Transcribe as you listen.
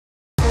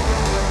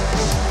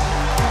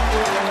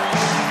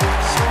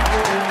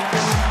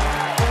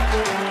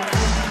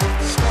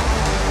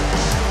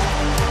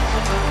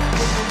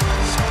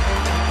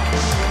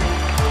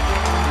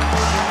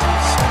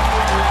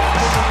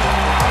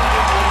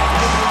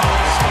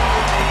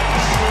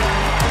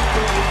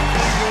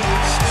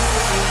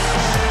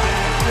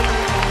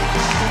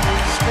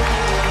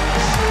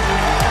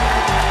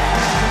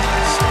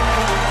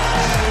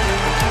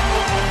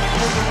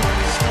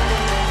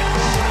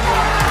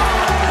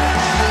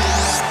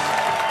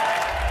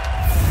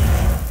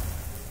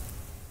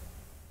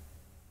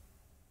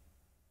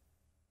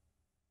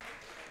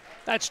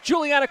That's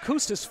Juliana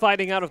Kustis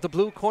fighting out of the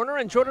blue corner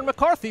and Jordan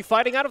McCarthy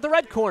fighting out of the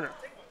red corner.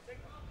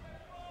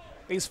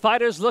 These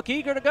fighters look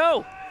eager to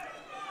go.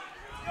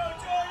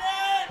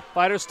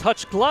 Fighters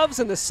touch gloves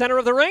in the center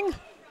of the ring.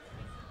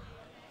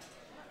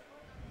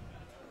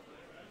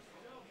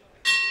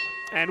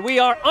 And we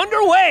are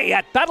underway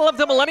at Battle of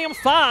the Millennium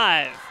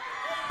 5.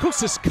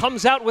 Kustis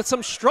comes out with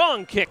some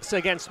strong kicks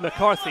against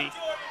McCarthy.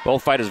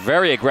 Both fighters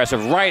very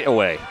aggressive right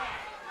away.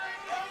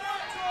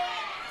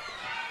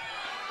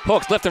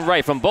 Hooks left and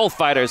right from both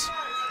fighters.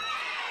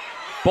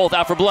 Both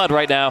out for blood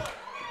right now.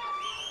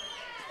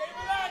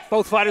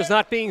 Both fighters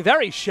not being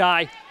very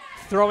shy,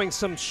 throwing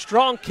some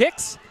strong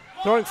kicks,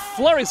 throwing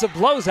flurries of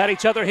blows at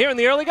each other here in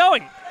the early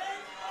going.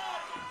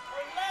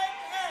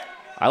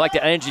 I like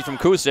the energy from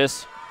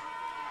Kustis.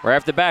 Right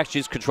off the back,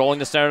 she's controlling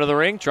the center of the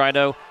ring, trying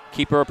to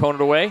keep her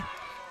opponent away.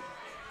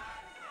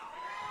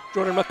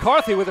 Jordan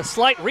McCarthy with a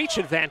slight reach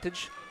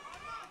advantage,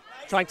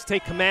 trying to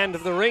take command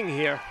of the ring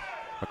here.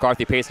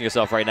 McCarthy pacing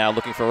herself right now,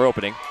 looking for her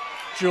opening.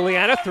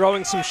 Juliana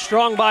throwing some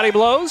strong body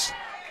blows.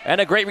 And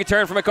a great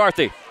return from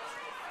McCarthy.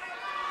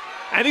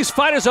 And these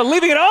fighters are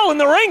leaving it all in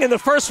the ring in the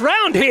first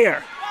round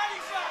here.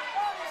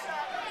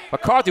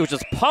 McCarthy was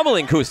just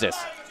pummeling Kustis.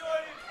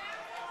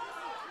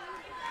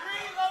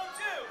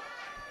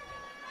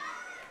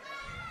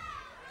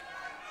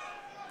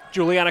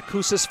 Juliana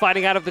Kustis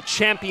fighting out of the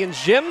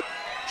Champions Gym.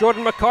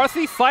 Jordan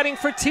McCarthy fighting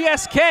for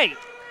TSK.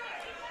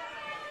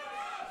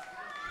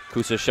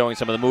 Kustis showing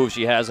some of the moves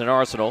she has in her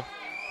arsenal,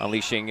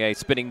 unleashing a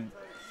spinning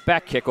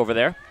back kick over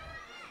there.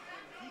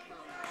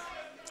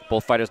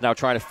 Both fighters now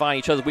trying to find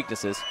each other's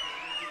weaknesses.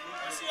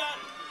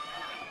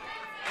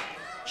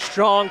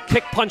 Strong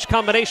kick-punch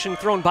combination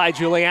thrown by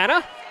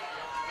Juliana.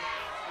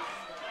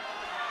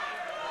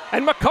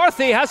 And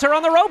McCarthy has her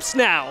on the ropes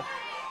now.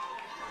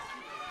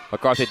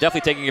 McCarthy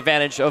definitely taking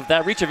advantage of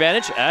that reach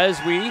advantage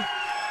as we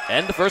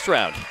end the first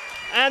round.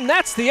 And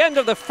that's the end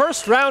of the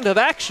first round of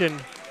action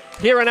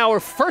here in our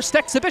first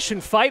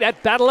exhibition fight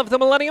at Battle of the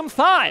Millennium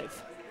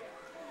 5.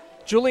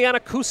 Juliana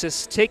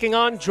Kustis taking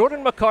on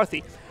Jordan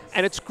McCarthy.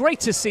 And it's great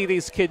to see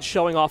these kids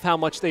showing off how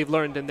much they've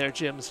learned in their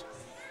gyms.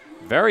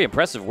 Very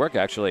impressive work,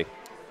 actually.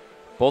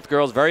 Both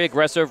girls very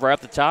aggressive right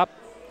off the top,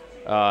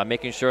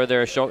 making sure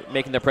they're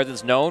making their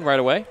presence known right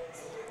away.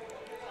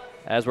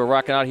 As we're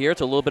rocking out here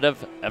to a little bit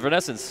of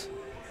Evanescence.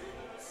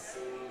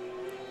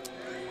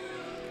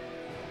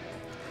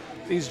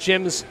 These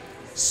gyms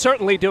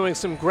certainly doing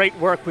some great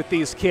work with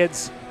these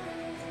kids.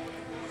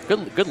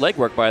 Good leg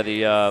work by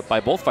by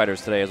both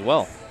fighters today as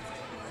well.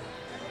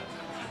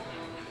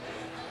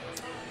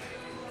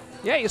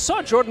 Yeah, you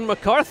saw Jordan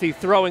McCarthy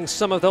throwing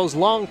some of those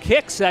long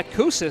kicks at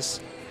Kustis.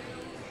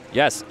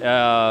 Yes,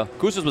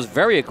 Kustis was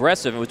very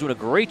aggressive and was doing a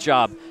great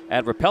job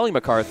at repelling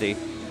McCarthy.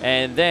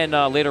 And then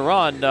later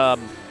on,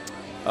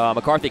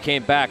 McCarthy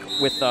came back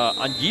with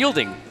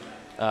unyielding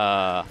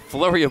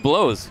flurry of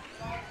blows.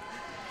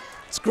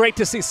 It's great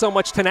to see so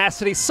much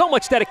tenacity, so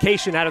much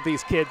dedication out of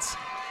these kids.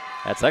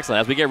 That's excellent.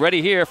 As we get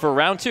ready here for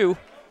round 2.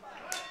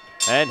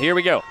 And here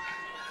we go.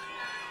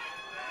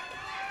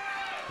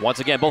 Once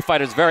again, both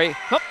fighters very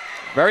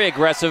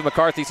aggressive.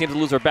 McCarthy seems to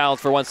lose her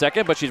balance for 1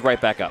 second, but she's right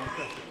back up.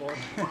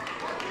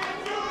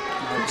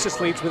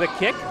 Kustis leads with a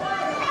kick.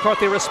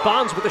 McCarthy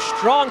responds with a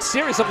strong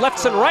series of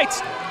lefts and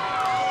rights.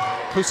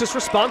 Kustis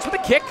responds with a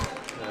kick.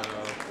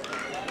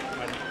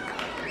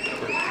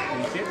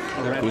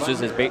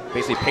 Kustis is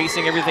basically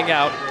pacing everything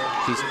out.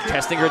 She's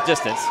testing her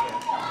distance,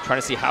 trying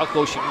to see how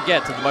close she can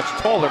get to the much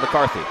taller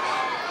McCarthy.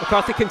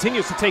 McCarthy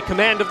continues to take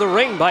command of the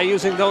ring by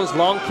using those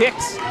long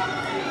kicks.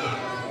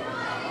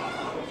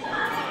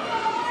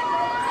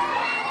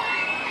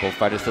 Both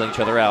fighters filling each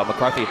other out.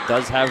 McCarthy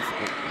does have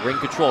ring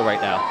control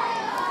right now.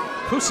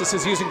 Kustis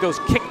is using those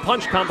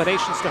kick-punch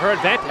combinations to her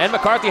advantage. And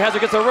McCarthy has her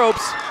against the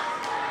ropes.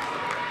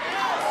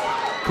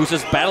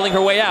 Kustis battling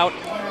her way out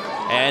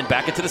and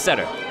back into the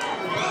center.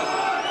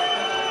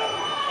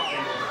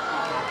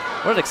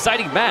 What an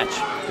exciting match.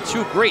 The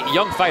two great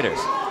young fighters.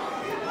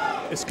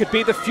 This could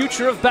be the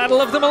future of Battle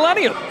of the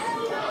Millennium.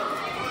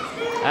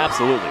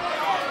 Absolutely.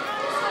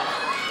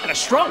 And a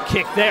strong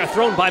kick there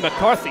thrown by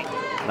McCarthy.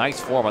 Nice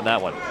form on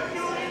that one.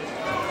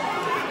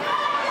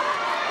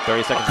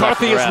 30 seconds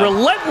McCarthy is left.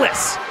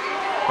 relentless.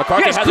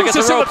 McCarthy has Kustis against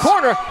the ropes. in the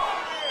corner.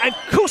 And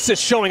Kustis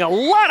showing a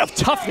lot of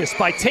toughness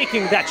by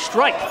taking that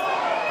strike.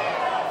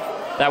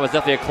 That was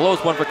definitely a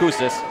close one for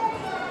Kustis.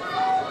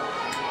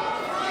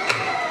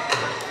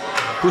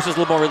 Kustis is a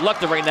little more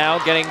reluctant right now,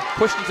 getting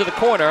pushed into the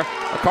corner.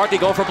 McCarthy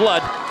going for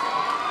blood.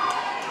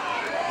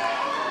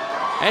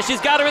 And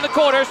she's got her in the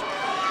corners.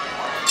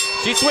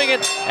 She's swinging,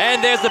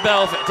 and there's the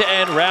bell to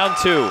end round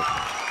 2.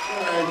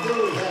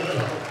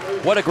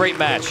 What a great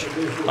match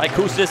by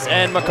Kustis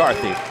and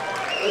McCarthy.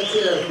 Let's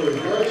hear it for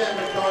Jordan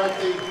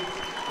McCarthy,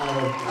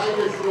 our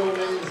Tigers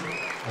Romans,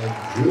 and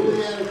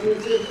Juliana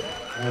Kustis,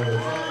 our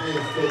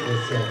Champions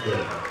Fitness Center.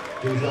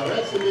 These are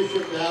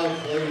exhibition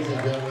bouts, ladies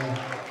and gentlemen.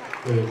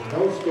 There's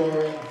no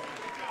scoring.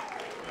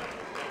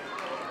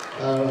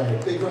 All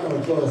right, big round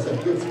of applause. Some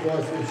good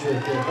sportsmanship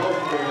there. Both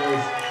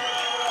winners.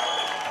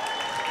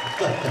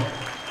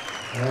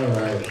 All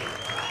right.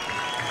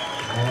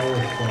 That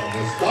was fun.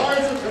 The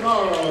stars of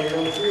tomorrow.